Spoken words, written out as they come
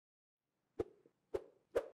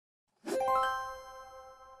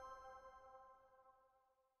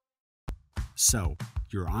So,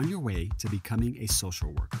 you're on your way to becoming a social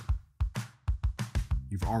worker.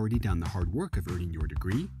 You've already done the hard work of earning your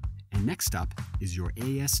degree, and next up is your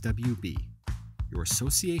ASWB, your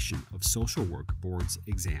Association of Social Work Boards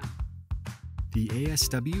exam. The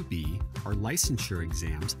ASWB are licensure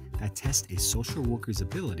exams that test a social worker's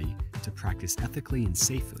ability to practice ethically and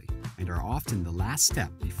safely, and are often the last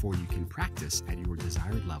step before you can practice at your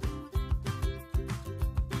desired level.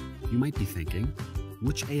 You might be thinking,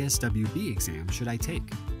 which ASWB exam should I take?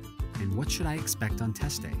 And what should I expect on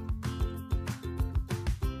test day?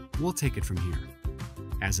 We'll take it from here.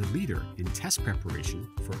 As a leader in test preparation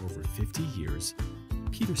for over 50 years,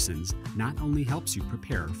 Peterson's not only helps you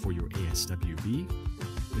prepare for your ASWB,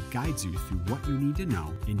 but guides you through what you need to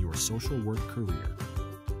know in your social work career.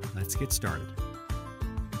 Let's get started.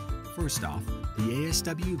 First off, the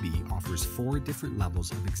ASWB offers 4 different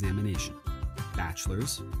levels of examination: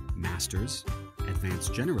 bachelor's, master's,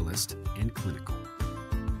 advanced generalist, and clinical.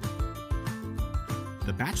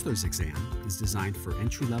 The bachelor's exam is designed for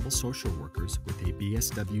entry-level social workers with a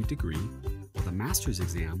BSW degree, while the master's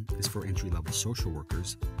exam is for entry-level social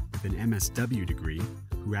workers with an MSW degree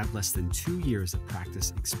who have less than 2 years of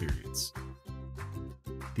practice experience.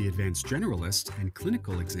 The advanced generalist and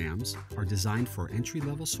clinical exams are designed for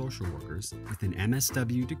entry-level social workers with an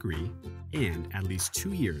MSW degree and at least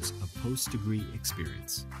 2 years of post-degree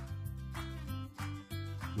experience.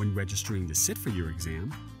 When registering to sit for your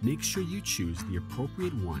exam, make sure you choose the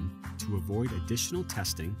appropriate one to avoid additional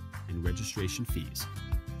testing and registration fees.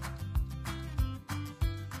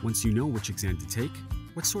 Once you know which exam to take,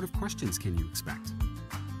 what sort of questions can you expect?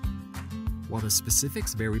 While the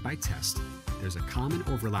specifics vary by test, there's a common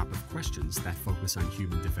overlap of questions that focus on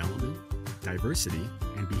human development, diversity,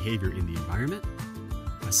 and behavior in the environment,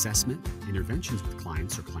 assessment, interventions with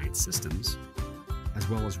clients or client systems, as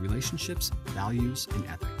well as relationships, values, and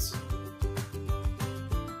ethics.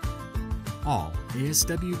 All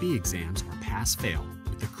ASWB exams are pass-fail,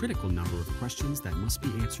 with a critical number of questions that must be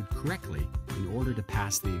answered correctly in order to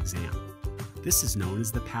pass the exam. This is known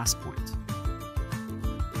as the pass point.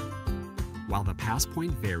 While the pass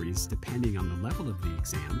point varies depending on the level of the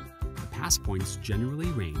exam, the pass points generally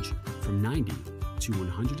range from 90 to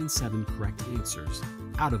 107 correct answers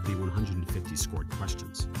out of the 150 scored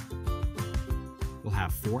questions. You'll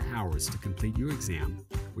have 4 hours to complete your exam,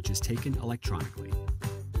 which is taken electronically.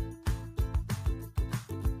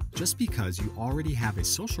 Just because you already have a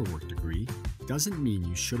social work degree doesn't mean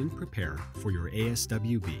you shouldn't prepare for your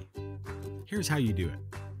ASWB. Here's how you do it.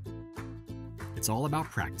 It's all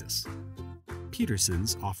about practice.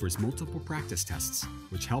 Peterson's offers multiple practice tests,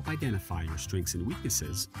 which help identify your strengths and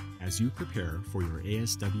weaknesses as you prepare for your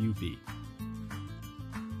ASWB.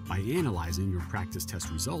 By analyzing your practice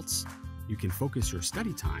test results, you can focus your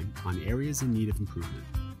study time on areas in need of improvement.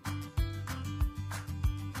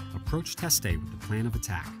 Approach test day with a plan of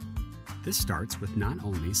attack. This starts with not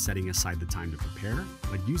only setting aside the time to prepare,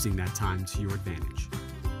 but using that time to your advantage.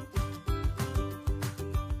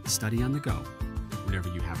 Study on the go, whenever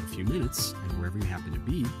you have a few minutes and wherever you happen to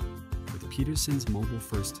be, with Peterson's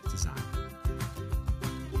mobile-first design.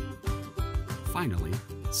 Finally,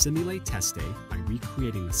 simulate test day by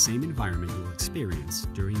recreating the same environment you'll experience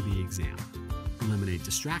during the exam. Eliminate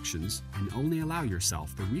distractions and only allow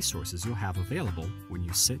yourself the resources you'll have available when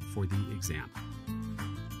you sit for the exam.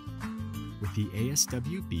 With the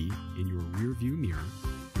ASWB in your rearview mirror,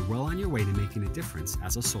 you're well on your way to making a difference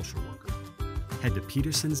as a social worker. Head to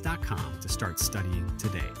petersons.com to start studying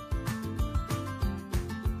today.